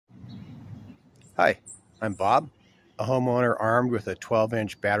Hi, I'm Bob, a homeowner armed with a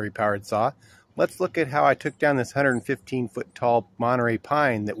 12-inch battery-powered saw. Let's look at how I took down this 115-foot tall Monterey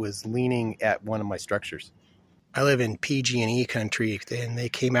pine that was leaning at one of my structures. I live in PG&E country, and they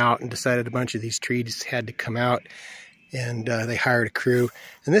came out and decided a bunch of these trees had to come out, and they hired a crew.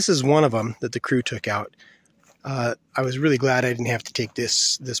 And this is one of them that the crew took out. I was really glad I didn't have to take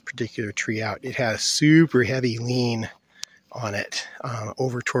this particular tree out. It had a super heavy lean on it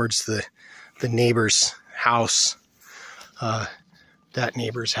over towards the neighbor's house, that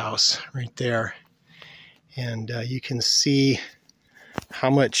neighbor's house right there. And you can see how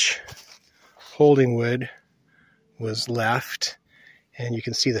much holding wood was left, and you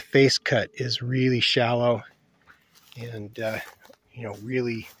can see the face cut is really shallow and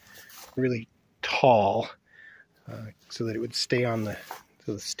really tall, so that it would stay on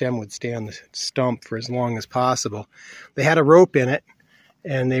so the stem would stay on the stump for as long as possible. They had a rope in it,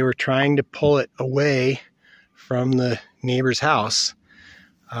 and they were trying to pull it away from the neighbor's house.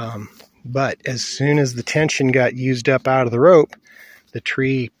 But as soon as the tension got used up out of the rope, the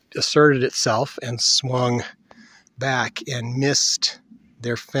tree asserted itself and swung back and missed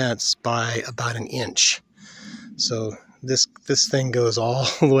their fence by about an inch. So this thing goes all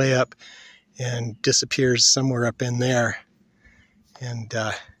the way up and disappears somewhere up in there. And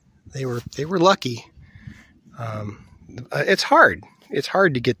they were lucky. It's hard. It's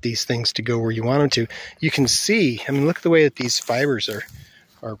hard to get these things to go where you want them to. You can see, I mean, look at the way that these fibers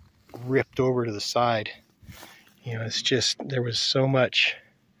are ripped over to the side. You know, it's just, there was so much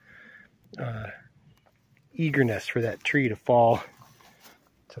eagerness for that tree to fall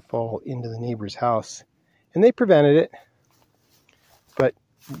into the neighbor's house. And they prevented it. But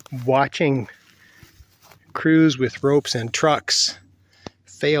watching crews with ropes and trucks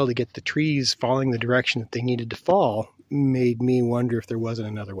fail to get the trees falling the direction that they needed to fall made me wonder if there wasn't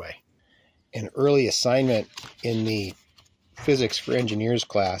another way. An early assignment in the Physics for Engineers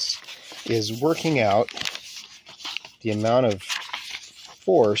class is working out the amount of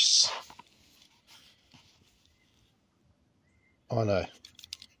force on a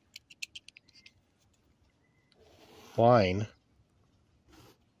line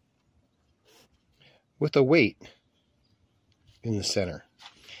with a weight in the center.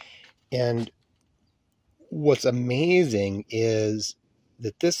 And what's amazing is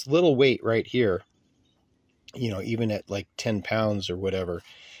that this little weight right here, you know, even at like 10 pounds or whatever,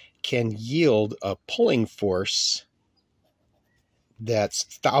 can yield a pulling force that's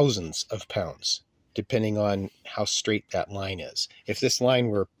thousands of pounds, depending on how straight that line is. If this line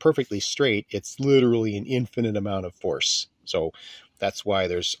were perfectly straight, it's literally an infinite amount of force. So that's why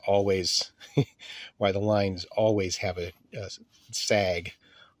there's always, why the lines always have a sag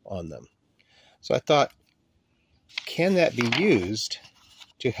on them. So I thought, can that be used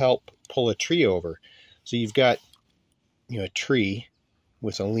to help pull a tree over? So you've got, you know, a tree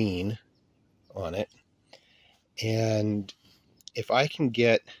with a lean on it, and if I can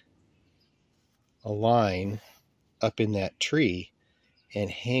get a line up in that tree and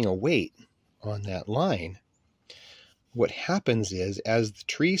hang a weight on that line, what happens is, as the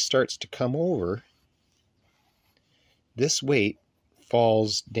tree starts to come over, this weight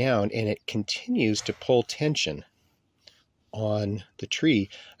falls down and it continues to pull tension on the tree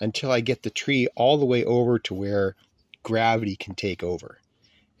until I get the tree all the way over to where gravity can take over.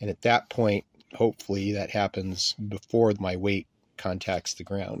 And at that point, hopefully that happens before my weight contacts the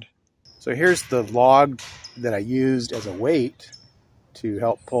ground. So here's the log that I used as a weight to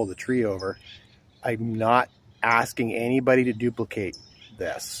help pull the tree over. I'm not asking anybody to duplicate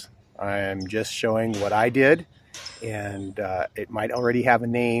this. I'm just showing what I did, and it might already have a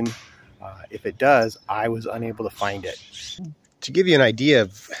name. If it does, I was unable to find it. To give you an idea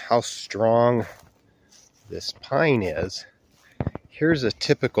of how strong this pine is, here's a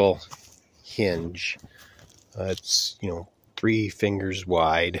typical hinge. It's, you know, 3 fingers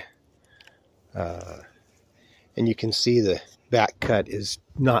wide. And you can see the back cut is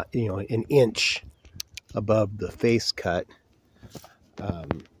not, you know, an inch above the face cut.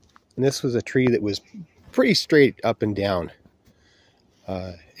 And this was a tree that was pretty straight up and down.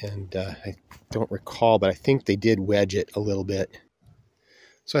 I don't recall, but I think they did wedge it a little bit.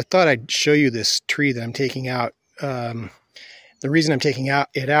 So I thought I'd show you this tree that I'm taking out. The reason I'm taking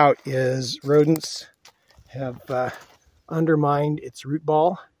it out is rodents have undermined its root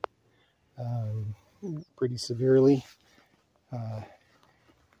ball pretty severely.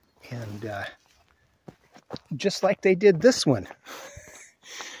 Just like they did this one,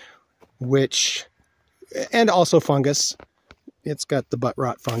 and also fungus. It's got the butt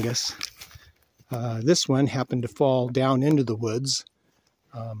rot fungus. This one happened to fall down into the woods,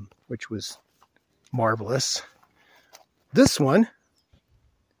 which was marvelous. This one,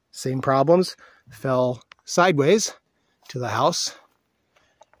 same problems, fell sideways to the house,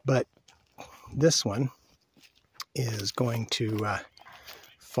 but this one is going to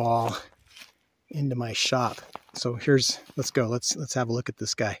fall into my shop. So let's go. Let's have a look at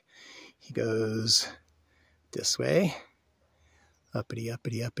this guy. He goes this way, uppity,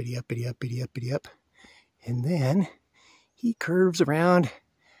 uppity, uppity, uppity, uppity, uppity, up, and then he curves around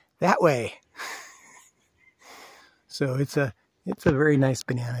that way. So it's a very nice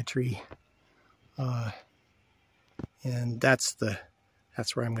banana tree, and that's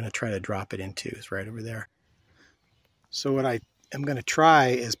where I'm going to try to drop it into, is right over there. So what I am going to try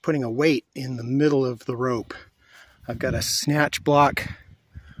is putting a weight in the middle of the rope. I've got a snatch block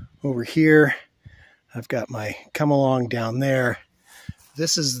over here. I've got my come along down there.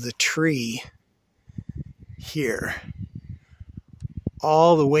 This is the tree here.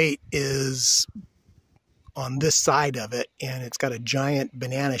 All the weight is on this side of it, and it's got a giant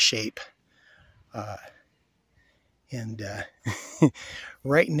banana shape.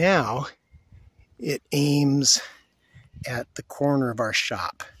 Right now it aims at the corner of our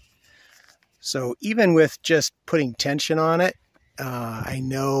shop. So even with just putting tension on it, I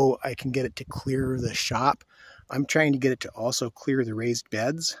know I can get it to clear the shop. I'm trying to get it to also clear the raised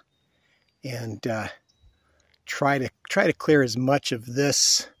beds, and try to clear as much of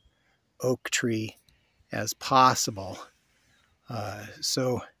this oak tree as possible.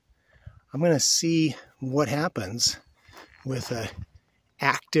 So I'm going to see what happens with a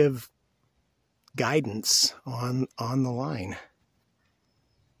active guidance on the line.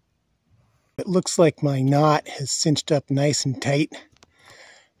 It looks like my knot has cinched up nice and tight.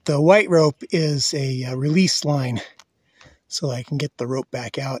 The white rope is a release line, so I can get the rope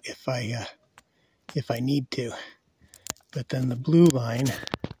back out if I need to. But then the blue line,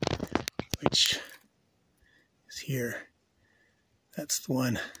 which is here, that's the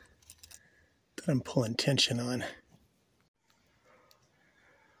one that I'm pulling tension on.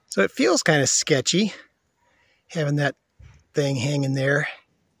 So it feels kind of sketchy having that thing hanging there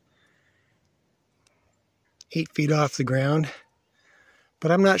 8 feet off the ground,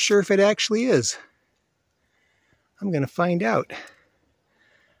 but I'm not sure if it actually is. I'm going to find out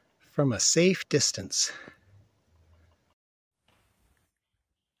from a safe distance.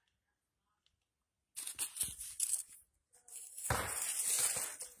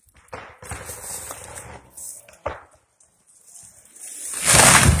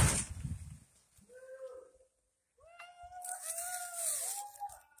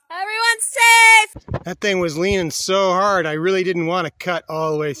 Everyone's safe! That thing was leaning so hard, I really didn't want to cut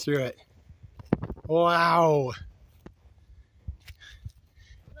all the way through it. Wow.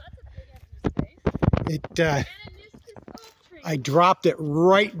 I dropped it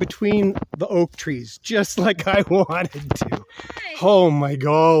right between the oak trees, just like I wanted to. Nice. Oh my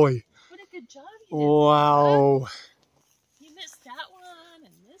golly. What a good job you did. Wow. You missed that one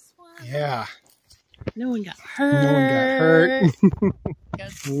and this one. Yeah. No one got hurt. No one got hurt.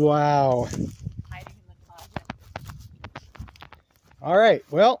 Wow. Hiding in the closet. All right,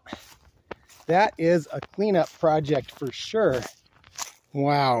 well, that is a cleanup project for sure.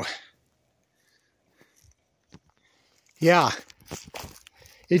 Wow. Yeah,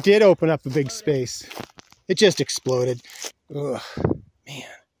 it did open up a big space. It just exploded. Ugh, man,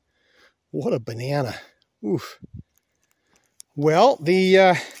 what a banana. Oof. Well,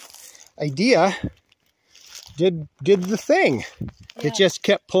 the idea did the thing. Yeah. It just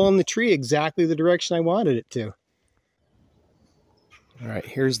kept pulling the tree exactly the direction I wanted it to. All right,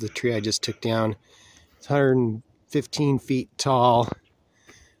 here's the tree I just took down. It's 115 feet tall,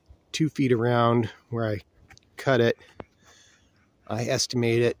 2 feet around where I cut it. I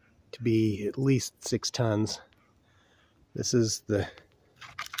estimate it to be at least 6 tons. This is the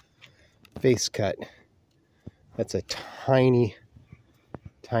face cut. That's a tiny,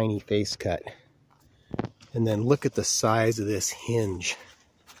 tiny face cut. And then look at the size of this hinge.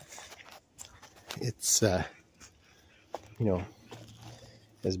 It's, you know,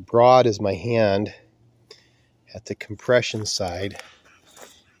 as broad as my hand at the compression side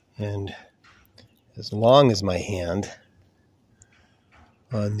and as long as my hand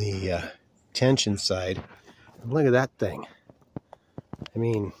on the tension side. And look at that thing. I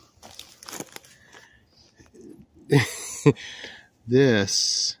mean,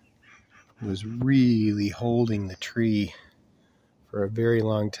 this was really holding the tree for a very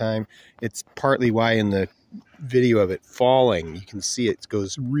long time. It's partly why in the video of it falling, you can see it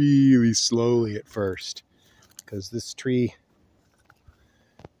goes really slowly at first, because this tree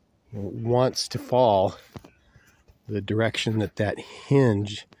wants to fall the direction that that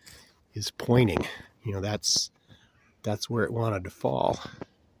hinge is pointing. You know, that's where it wanted to fall.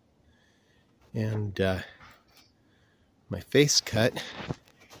 And my face cut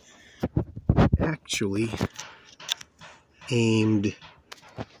actually aimed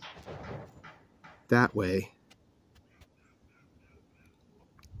that way,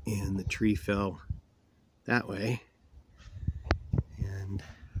 and the tree fell that way, and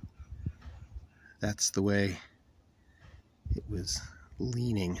that's the way it was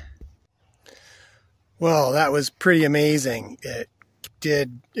leaning. Well, that was pretty amazing. It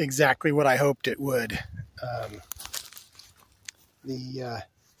did exactly what I hoped it would. The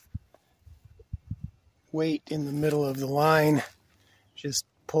weight in the middle of the line just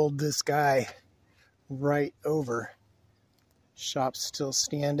pulled this guy right over. Shop's still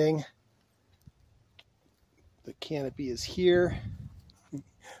standing. The canopy is here.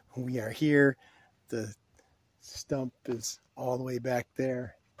 We are here. The stump is all the way back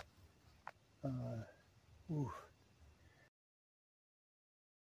there. Ooh.